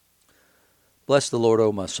Bless the Lord,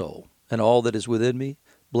 O my soul, and all that is within me,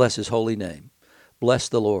 bless his holy name. Bless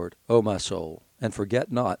the Lord, O my soul, and forget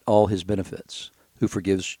not all his benefits, who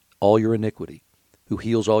forgives all your iniquity, who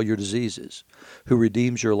heals all your diseases, who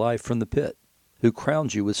redeems your life from the pit, who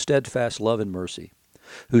crowns you with steadfast love and mercy,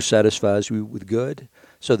 who satisfies you with good,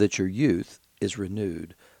 so that your youth is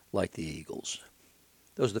renewed like the eagles.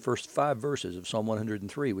 Those are the first 5 verses of Psalm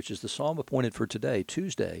 103, which is the psalm appointed for today,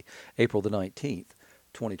 Tuesday, April the 19th,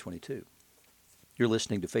 2022. You're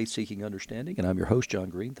listening to Faith Seeking Understanding, and I'm your host, John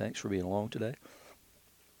Green. Thanks for being along today.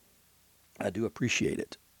 I do appreciate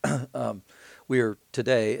it. We are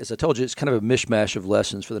today, as I told you, it's kind of a mishmash of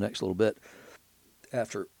lessons for the next little bit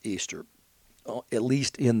after Easter, at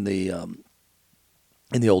least in the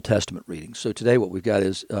Old Testament readings. So today what we've got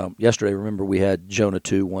is, yesterday, remember, we had Jonah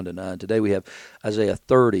 2, 1-9. Today we have Isaiah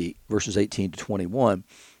 30, verses 18 to 21.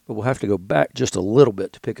 But we'll have to go back just a little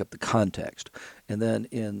bit to pick up the context. And then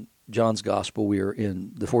in John's Gospel, we are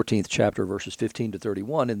in the 14th chapter, verses 15 to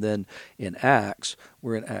 31. And then in Acts,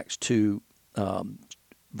 we're in Acts 2,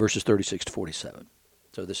 verses 36 to 47.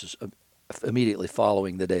 So this is immediately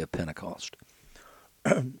following the day of Pentecost.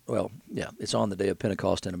 Well, yeah, it's on the day of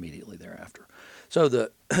Pentecost and immediately thereafter. So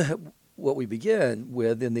what we begin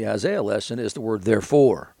with in the Isaiah lesson is the word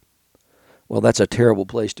therefore. Well, that's a terrible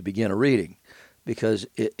place to begin a reading because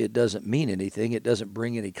it doesn't mean anything. It doesn't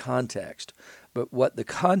bring any context. But what the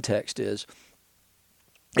context is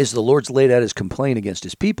the Lord's laid out his complaint against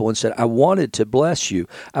his people and said, I wanted to bless you.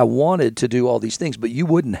 I wanted to do all these things, but you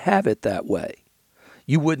wouldn't have it that way.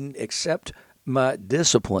 You wouldn't accept my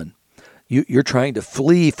discipline. You're trying to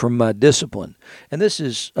flee from my discipline. And this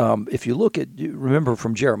is, if you look at, remember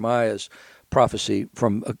from Jeremiah's prophecy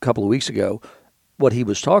from a couple of weeks ago, what he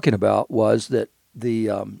was talking about was that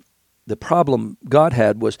the problem God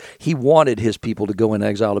had was he wanted his people to go in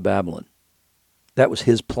exile to Babylon. That was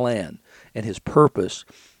his plan. And his purpose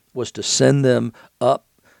was to send them up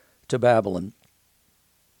to Babylon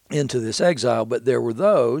into this exile. But there were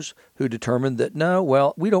those who determined that, no,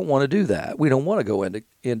 well, we don't want to do that. We don't want to go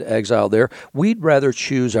into exile there. We'd rather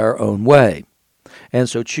choose our own way. And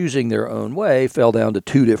so choosing their own way fell down to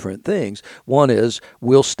 2 different things. One is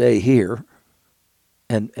we'll stay here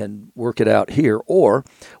and work it out here, or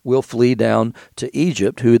we'll flee down to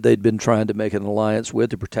Egypt, who they'd been trying to make an alliance with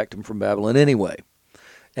to protect them from Babylon anyway.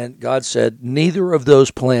 And God said, neither of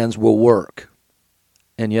those plans will work.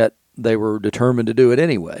 And yet they were determined to do it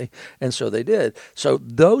anyway. And so they did. So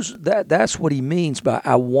that's what he means by,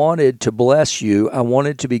 I wanted to bless you. I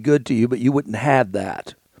wanted to be good to you, but you wouldn't have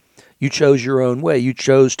that. You chose your own way. You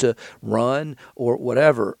chose to run or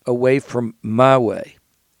whatever away from my way.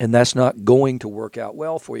 And that's not going to work out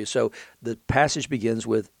well for you. So the passage begins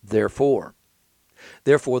with, therefore.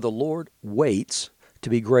 Therefore, the Lord waits to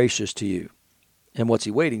be gracious to you. And what's he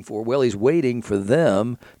waiting for? Well, he's waiting for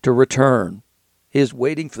them to return. He is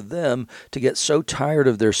waiting for them to get so tired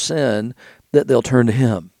of their sin that they'll turn to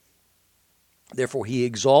him. Therefore, he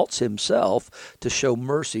exalts himself to show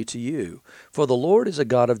mercy to you. For the Lord is a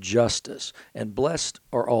God of justice, and blessed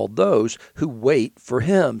are all those who wait for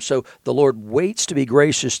him. So the Lord waits to be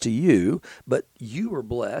gracious to you, but you are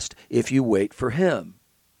blessed if you wait for him.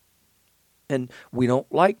 And we don't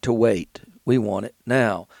like to wait. We want it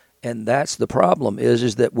now. And that's the problem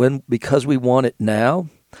is that because we want it now,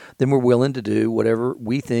 then we're willing to do whatever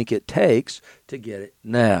we think it takes to get it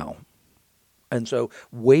now. And so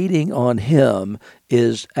waiting on him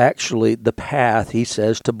is actually the path, he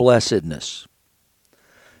says, to blessedness.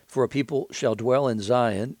 For a people shall dwell in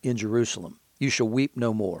Zion, in Jerusalem. You shall weep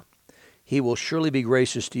no more. He will surely be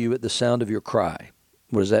gracious to you at the sound of your cry.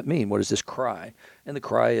 What does that mean? What is this cry? And the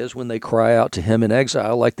cry is when they cry out to him in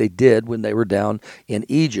exile, like they did when they were down in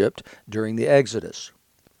Egypt during the Exodus.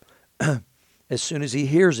 As soon as he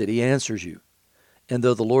hears it, he answers you. And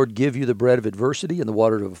though the Lord give you the bread of adversity and the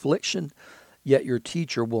water of affliction, yet your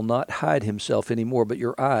teacher will not hide himself any more, but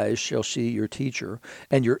your eyes shall see your teacher,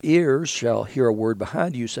 and your ears shall hear a word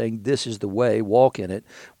behind you saying, this is the way, walk in it,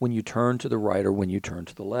 when you turn to the right or when you turn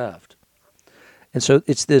to the left. And so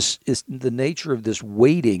it's the nature of this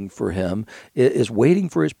waiting for him is waiting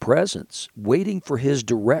for his presence, waiting for his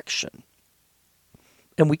direction.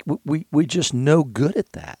 And we just no good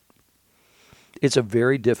at that. It's a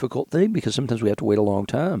very difficult thing because sometimes we have to wait a long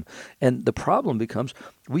time. And the problem becomes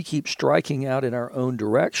we keep striking out in our own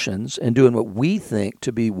directions and doing what we think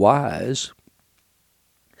to be wise,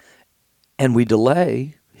 and we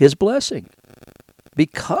delay his blessing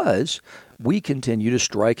because we continue to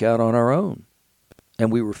strike out on our own.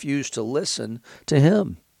 And we refuse to listen to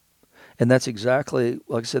him. And that's exactly,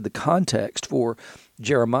 like I said, the context for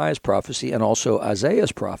Jeremiah's prophecy and also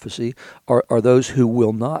Isaiah's prophecy are those who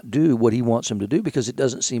will not do what he wants them to do because it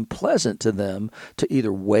doesn't seem pleasant to them to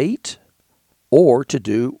either wait or to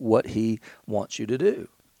do what he wants you to do.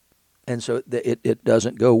 And so it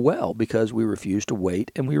doesn't go well because we refuse to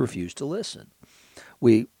wait and we refuse to listen.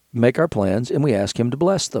 We make our plans and we ask him to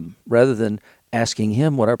bless them rather than asking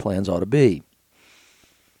him what our plans ought to be.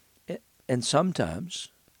 And sometimes,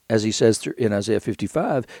 as he says in Isaiah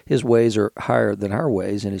 55, his ways are higher than our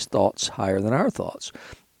ways and his thoughts higher than our thoughts.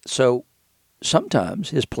 So sometimes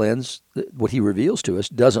his plans, what he reveals to us,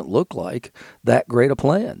 doesn't look like that great a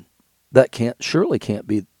plan. That surely can't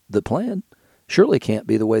be the plan. Surely can't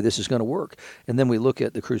be the way this is going to work. And then we look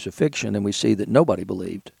at the crucifixion and we see that nobody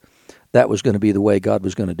believed that was going to be the way God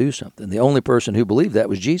was going to do something. The only person who believed that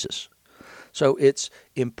was Jesus. So it's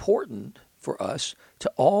important for us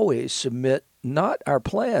to always submit not our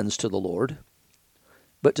plans to the Lord,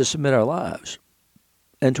 but to submit our lives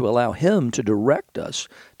and to allow him to direct us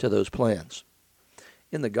to those plans.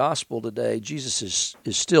 In the gospel today, Jesus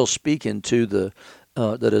is still speaking to the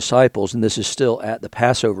disciples, and this is still at the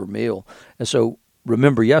Passover meal. And so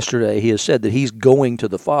remember yesterday he has said that he's going to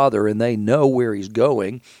the Father, and they know where he's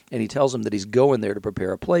going, and he tells them that he's going there to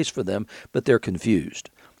prepare a place for them, but they're confused.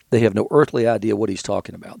 They have no earthly idea what he's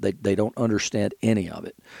talking about. They don't understand any of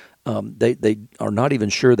it. They are not even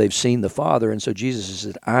sure they've seen the Father, and so Jesus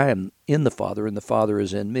said, I am in the Father, and the Father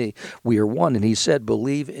is in me. We are one, and he said,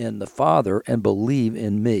 believe in the Father and believe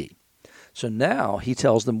in me. So now he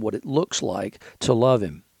tells them what it looks like to love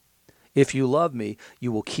him. If you love me,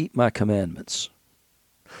 you will keep my commandments.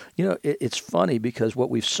 You know, it's funny because what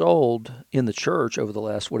we've sold in the church over the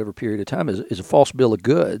last whatever period of time is a false bill of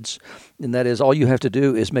goods, and that is all you have to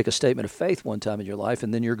do is make a statement of faith one time in your life,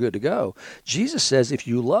 and then you're good to go. Jesus says, if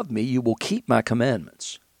you love me, you will keep my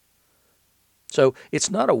commandments. So it's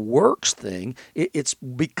not a works thing. It's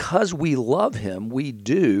because we love him, we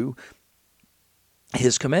do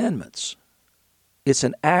his commandments. It's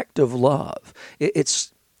an act of love.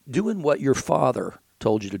 It's doing what your father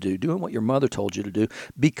told you to do, doing what your mother told you to do,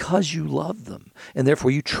 because you love them, and therefore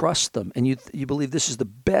you trust them, and you believe this is the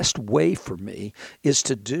best way for me, is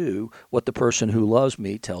to do what the person who loves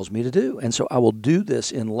me tells me to do. And so I will do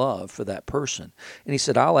this in love for that person. And he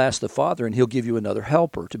said, I'll ask the Father, and he'll give you another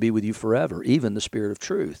helper to be with you forever, even the Spirit of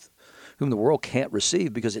truth, whom the world can't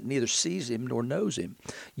receive because it neither sees him nor knows him.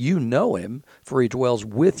 You know him, for he dwells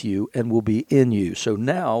with you and will be in you. So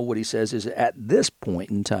now what he says is at this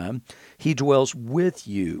point in time, he dwells with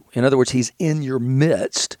you. In other words, he's in your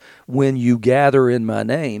midst when you gather in my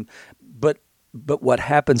name. But what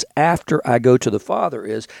happens after I go to the Father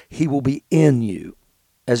is he will be in you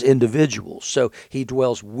as individuals. So he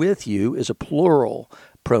dwells with you is a plural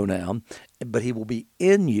pronoun, but he will be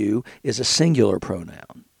in you is a singular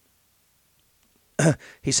pronoun.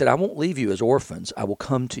 He said, I won't leave you as orphans. I will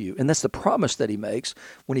come to you. And that's the promise that he makes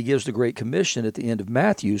when he gives the Great Commission at the end of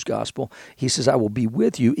Matthew's gospel. He says, I will be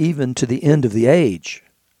with you even to the end of the age.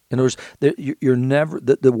 In other words,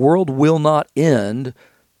 the world will not end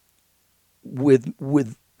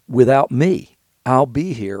without me. I'll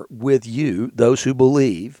be here with you, those who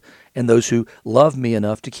believe, and those who love me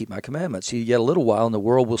enough to keep my commandments. Yet a little while, and the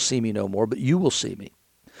world will see me no more, but you will see me.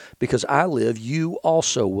 Because I live, you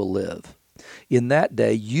also will live. In that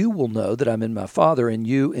day, you will know that I'm in my Father, and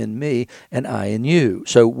you in me, and I in you.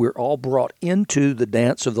 So we're all brought into the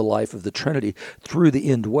dance of the life of the Trinity through the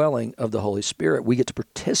indwelling of the Holy Spirit. We get to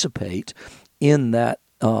participate in that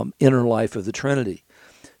inner life of the Trinity.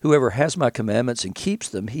 Whoever has my commandments and keeps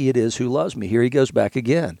them, he it is who loves me. Here he goes back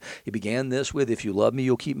again. He began this with, if you love me,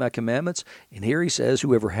 you'll keep my commandments. And here he says,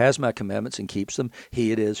 whoever has my commandments and keeps them,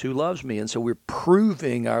 he it is who loves me. And so we're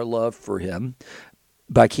proving our love for him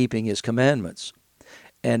by keeping his commandments.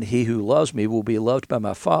 And he who loves me will be loved by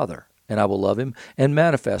my Father, and I will love him and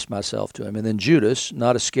manifest myself to him. And then Judas,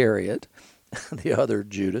 not Iscariot, the other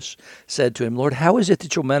Judas, said to him, Lord, how is it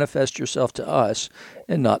that you'll manifest yourself to us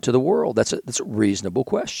and not to the world? That's a reasonable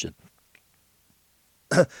question.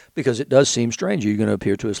 Because it does seem strange. Are you going to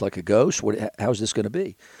appear to us like a ghost? How is this going to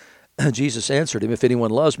be? Jesus answered him, if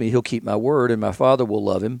anyone loves me, he'll keep my word, and my Father will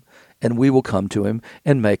love him, and we will come to him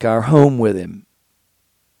and make our home with him.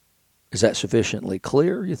 Is that sufficiently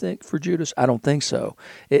clear, you think, for Judas? I don't think so.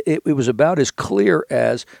 It was about as clear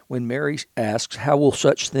as when Mary asks, how will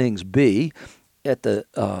such things be,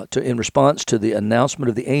 in response to the announcement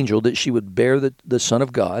of the angel that she would bear the Son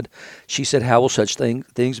of God. She said, how will such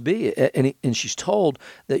things be? And she's told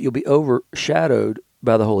that you'll be overshadowed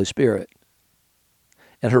by the Holy Spirit.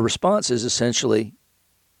 And her response is essentially,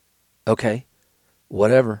 okay,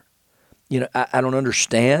 whatever. I don't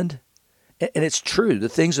understand. And it's true. The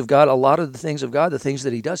things of God, a lot of the things of God, the things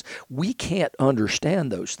that he does, we can't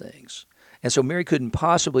understand those things. And so Mary couldn't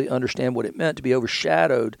possibly understand what it meant to be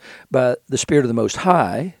overshadowed by the Spirit of the Most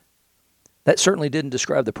High. That certainly didn't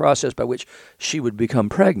describe the process by which she would become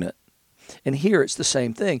pregnant. And here it's the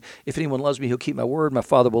same thing. If anyone loves me, he'll keep my word. My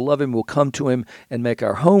Father will love him. We'll come to him and make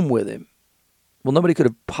our home with him. Well, nobody could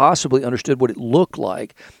have possibly understood what it looked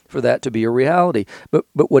like for that to be a reality. But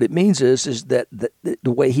what it means is that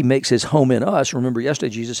the way he makes his home in us, remember yesterday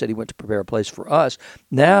Jesus said he went to prepare a place for us.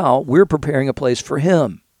 Now we're preparing a place for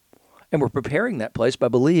him. And we're preparing that place by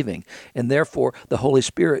believing. And therefore, the Holy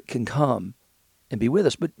Spirit can come and be with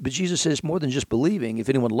us. But Jesus says more than just believing. If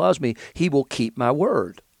anyone loves me, he will keep my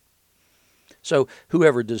word. So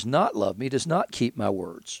whoever does not love me does not keep my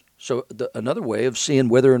words. So another way of seeing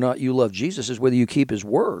whether or not you love Jesus is whether you keep his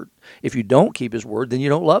word. If you don't keep his word, then you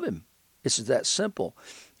don't love him. It's that simple.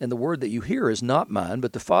 And the word that you hear is not mine,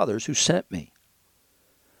 but the Father's who sent me.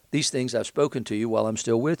 These things I've spoken to you while I'm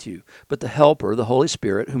still with you. But the Helper, the Holy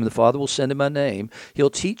Spirit, whom the Father will send in my name, he'll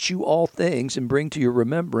teach you all things and bring to your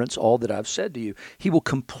remembrance all that I've said to you. He will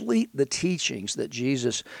complete the teachings that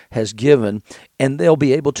Jesus has given, and they'll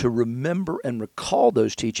be able to remember and recall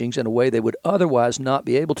those teachings in a way they would otherwise not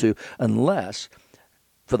be able to unless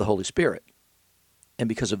for the Holy Spirit. And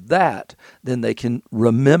because of that, then they can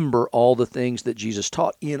remember all the things that Jesus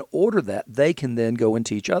taught in order that they can then go and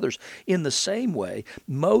teach others. In the same way,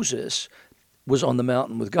 Moses was on the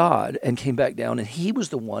mountain with God and came back down, and he was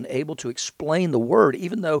the one able to explain the word.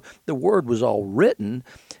 Even though the word was all written,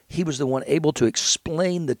 he was the one able to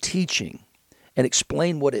explain the teaching and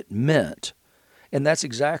explain what it meant. And that's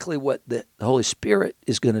exactly what the Holy Spirit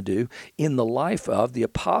is going to do in the life of the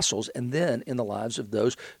apostles and then in the lives of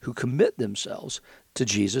those who commit themselves to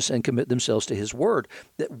Jesus and commit themselves to his word,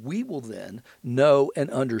 that we will then know and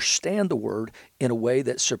understand the word in a way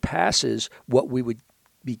that surpasses what we would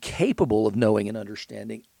be capable of knowing and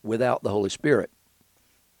understanding without the Holy Spirit.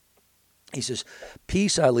 He says,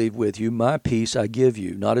 peace I leave with you, my peace I give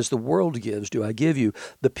you. Not as the world gives do I give you.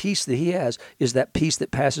 The peace that he has is that peace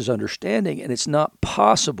that passes understanding, and it's not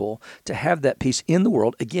possible to have that peace in the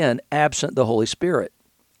world, again, absent the Holy Spirit.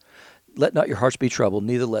 Let not your hearts be troubled,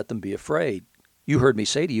 neither let them be afraid. You heard me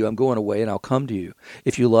say to you, I'm going away and I'll come to you.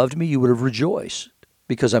 If you loved me, you would have rejoiced,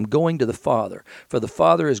 because I'm going to the Father, for the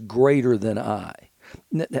Father is greater than I.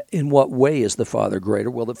 In what way is the Father greater?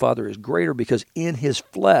 Well, the Father is greater because in his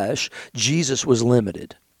flesh, Jesus was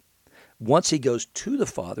limited. Once he goes to the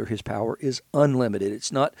Father, his power is unlimited.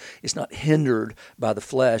 It's not hindered by the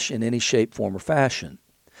flesh in any shape, form, or fashion.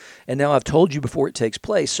 And now I've told you before it takes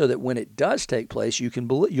place, so that when it does take place,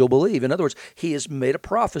 you'll believe. In other words, he has made a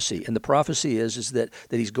prophecy, and the prophecy is that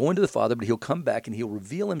he's going to the Father, but he'll come back and he'll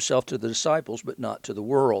reveal himself to the disciples, but not to the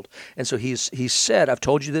world. And so he's said, I've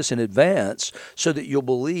told you this in advance, so that you'll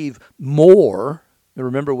believe more. And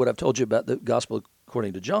remember what I've told you about the gospel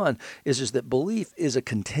according to John, is that belief is a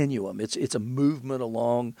continuum. It's a movement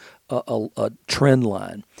along a trend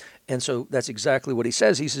line. And so that's exactly what he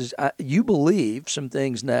says. He says, you believe some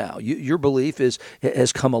things now. Your belief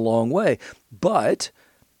has come a long way. But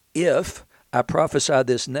if I prophesy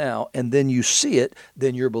this now and then you see it,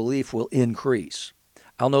 then your belief will increase.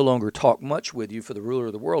 I'll no longer talk much with you, for the ruler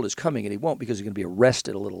of the world is coming, and he won't, because he's going to be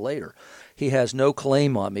arrested a little later. He has no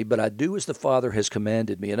claim on me, but I do as the Father has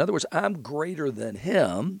commanded me. In other words, I'm greater than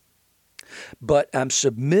him, but I'm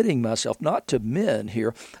submitting myself, not to men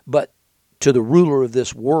here, but to the ruler of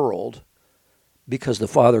this world, because the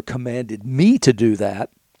Father commanded me to do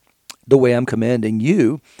that, the way I'm commanding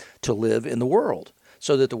you to live in the world,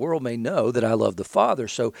 so that the world may know that I love the Father.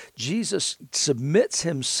 So Jesus submits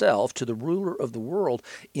himself to the ruler of the world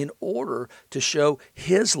in order to show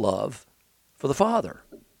his love for the Father.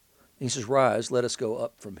 And he says, rise, let us go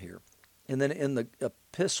up from here. And then in the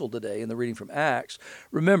epistle today, in the reading from Acts,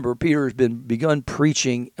 remember, Peter has begun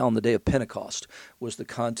preaching on the day of Pentecost, was the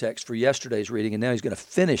context for yesterday's reading, and now he's going to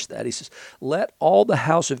finish that. He says, let all the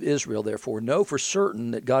house of Israel, therefore, know for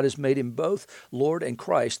certain that God has made him both Lord and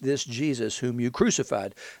Christ, this Jesus whom you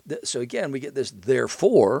crucified. So again, we get this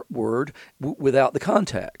therefore word without the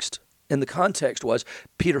context. And the context was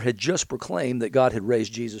Peter had just proclaimed that God had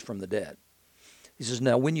raised Jesus from the dead. He says,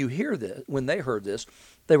 now when they heard this,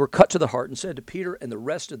 they were cut to the heart and said to Peter and the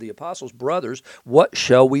rest of the apostles, brothers, what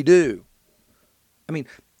shall we do? I mean,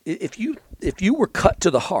 if you were cut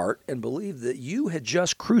to the heart and believed that you had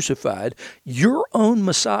just crucified your own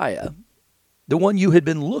Messiah, the one you had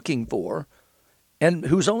been looking for, and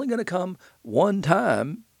who's only going to come one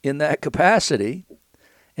time in that capacity,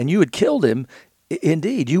 and you had killed him,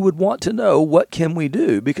 indeed, you would want to know, what can we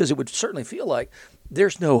do? Because it would certainly feel like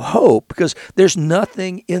there's no hope because there's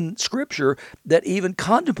nothing in Scripture that even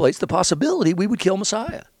contemplates the possibility we would kill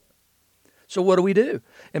Messiah. So what do we do?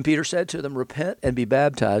 And Peter said to them, repent and be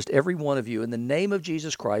baptized, every one of you, in the name of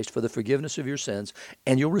Jesus Christ for the forgiveness of your sins,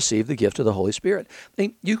 and you'll receive the gift of the Holy Spirit. I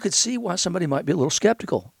mean, you could see why somebody might be a little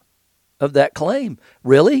skeptical of that claim.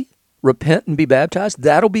 Really? Repent and be baptized?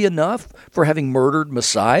 That'll be enough for having murdered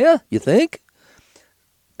Messiah, you think?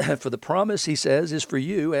 For the promise, he says, is for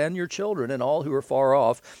you and your children and all who are far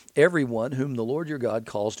off, everyone whom the Lord your God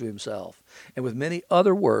calls to himself. And with many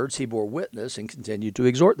other words, he bore witness and continued to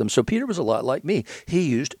exhort them. So Peter was a lot like me. He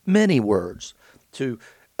used many words to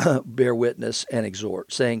bear witness and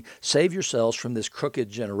exhort, saying, save yourselves from this crooked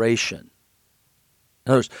generation.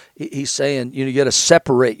 In other words, he's saying, you got to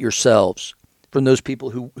separate yourselves from those people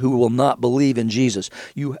who will not believe in Jesus.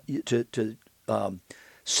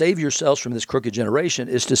 Save yourselves from this crooked generation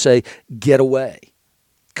is to say, get away,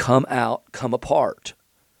 come out, come apart,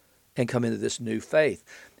 and come into this new faith.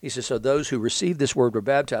 He says, so those who received this word were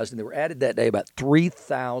baptized, and there were added that day about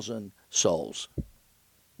 3,000 souls.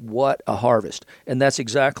 What a harvest. And that's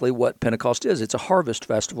exactly what Pentecost is. It's a harvest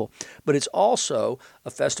festival, but it's also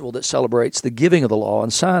a festival that celebrates the giving of the law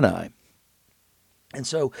on Sinai. And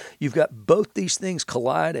so you've got both these things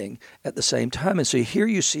colliding at the same time. And so here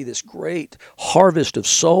you see this great harvest of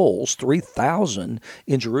souls, 3,000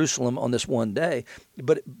 in Jerusalem on this one day.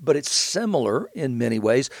 But it's similar in many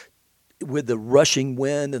ways with the rushing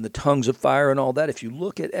wind and the tongues of fire and all that. If you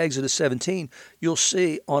look at Exodus 17, you'll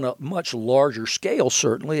see on a much larger scale,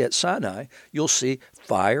 certainly at Sinai, you'll see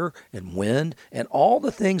fire and wind and all the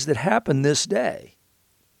things that happen this day.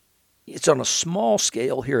 It's on a small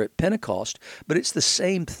scale here at Pentecost, but it's the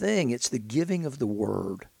same thing. It's the giving of the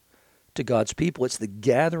word to God's people. It's the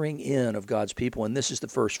gathering in of God's people, and this is the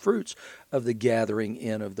first fruits of the gathering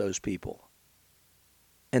in of those people.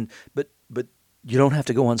 But you don't have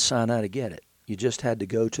to go on Sinai to get it. You just had to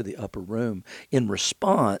go to the upper room in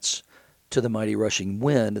response to the mighty rushing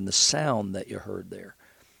wind and the sound that you heard there.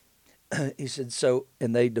 He said,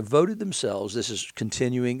 and they devoted themselves, this is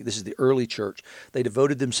continuing, this is the early church, they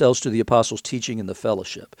devoted themselves to the apostles' teaching and the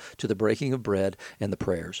fellowship, to the breaking of bread and the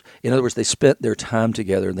prayers. In other words, they spent their time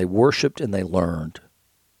together and they worshiped and they learned.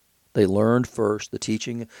 They learned first the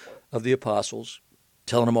teaching of the apostles,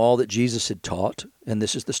 telling them all that Jesus had taught, and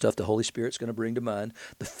this is the stuff the Holy Spirit's going to bring to mind,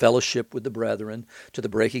 the fellowship with the brethren, to the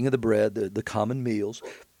breaking of the bread, the common meals,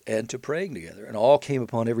 and to praying together. And all came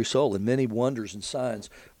upon every soul, and many wonders and signs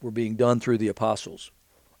were being done through the apostles.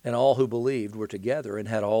 And all who believed were together and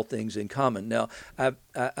had all things in common. Now,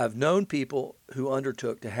 I've known people who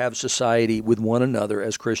undertook to have society with one another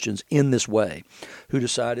as Christians in this way, who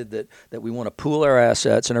decided that we want to pool our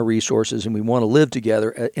assets and our resources and we want to live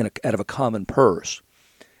together out of a common purse.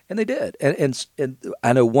 And they did. And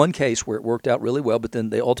I know one case where it worked out really well, but then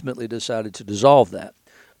they ultimately decided to dissolve that.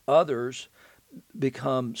 Others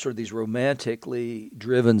become sort of these romantically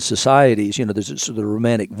driven societies. There's sort of the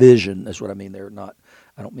romantic vision. That's what I mean.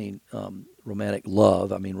 I don't mean romantic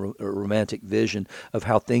love. I mean a romantic vision of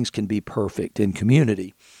how things can be perfect in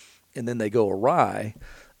community. And then they go awry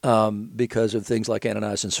because of things like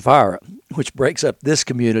Ananias and Sapphira, which breaks up this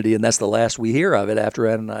community, and that's the last we hear of it after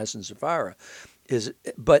Ananias and Sapphira.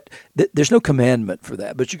 But there's no commandment for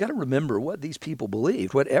that. But you got to remember what these people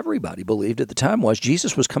believed, what everybody believed at the time was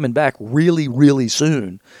Jesus was coming back really, really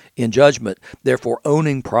soon in judgment. Therefore,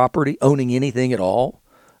 owning property, owning anything at all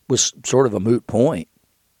was sort of a moot point.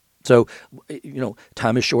 So,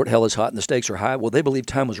 time is short, hell is hot, and the stakes are high. Well, they believed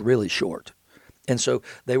time was really short. And so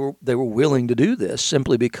they were willing to do this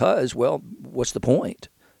simply because, well, what's the point?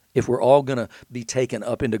 If we're all going to be taken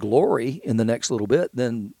up into glory in the next little bit,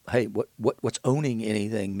 then, hey, what's owning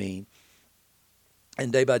anything mean?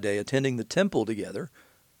 And day by day, attending the temple together,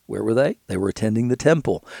 where were they? They were attending the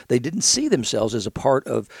temple. They didn't see themselves as a part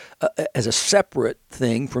of, as a separate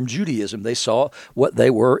thing from Judaism. They saw what they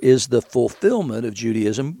were is the fulfillment of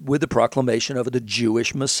Judaism with the proclamation of the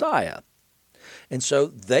Jewish Messiah. And so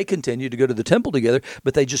they continued to go to the temple together,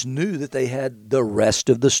 but they just knew that they had the rest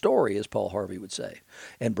of the story, as Paul Harvey would say.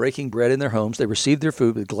 And breaking bread in their homes, they received their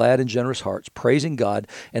food with glad and generous hearts, praising God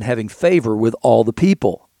and having favor with all the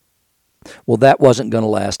people. Well, that wasn't going to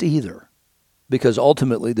last either, because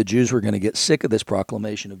ultimately the Jews were going to get sick of this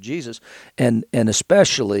proclamation of Jesus, and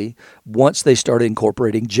especially once they started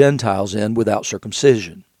incorporating Gentiles in without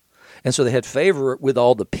circumcision. And so they had favor with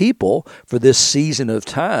all the people for this season of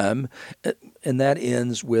time, and that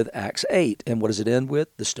ends with Acts 8. And what does it end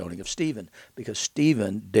with? The stoning of Stephen, because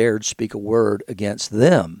Stephen dared speak a word against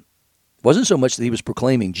them. It wasn't so much that he was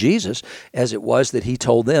proclaiming Jesus as it was that he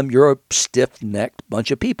told them, you're a stiff-necked bunch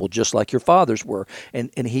of people, just like your fathers were. And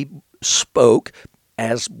he spoke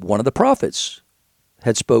as one of the prophets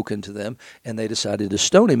had spoken to them, and they decided to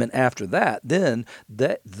stone him. And after that, then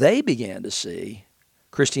they began to see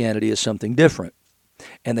Christianity as something different.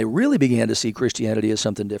 And they really began to see Christianity as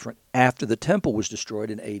something different after the temple was destroyed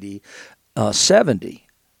in AD 70,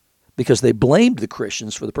 because they blamed the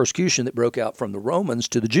Christians for the persecution that broke out from the Romans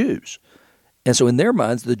to the Jews. And so in their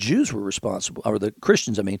minds, the Jews were responsible, or the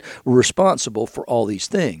Christians, were responsible for all these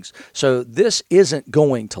things. So this isn't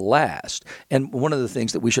going to last. And one of the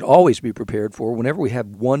things that we should always be prepared for whenever we have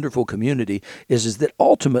wonderful community is that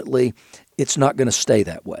ultimately it's not going to stay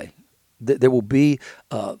that way. There will be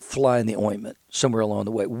a fly in the ointment somewhere along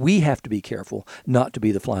the way. We have to be careful not to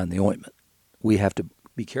be the fly in the ointment. We have to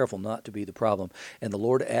be careful not to be the problem. And the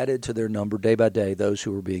Lord added to their number day by day those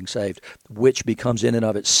who were being saved, which becomes in and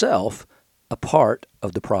of itself a part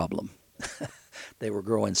of the problem. They were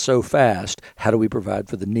growing so fast. How do we provide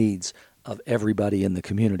for the needs of everybody in the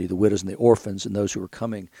community, the widows and the orphans and those who are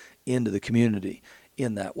coming into the community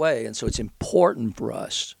in that way? And so it's important for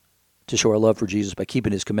us to show our love for Jesus by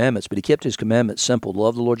keeping his commandments. But he kept his commandments simple: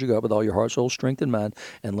 love the Lord your God with all your heart, soul, strength, and mind,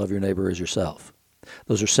 and love your neighbor as yourself.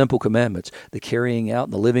 Those are simple commandments. The carrying out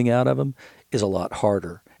and the living out of them is a lot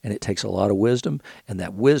harder, and it takes a lot of wisdom, and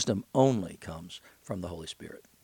that wisdom only comes from the Holy Spirit.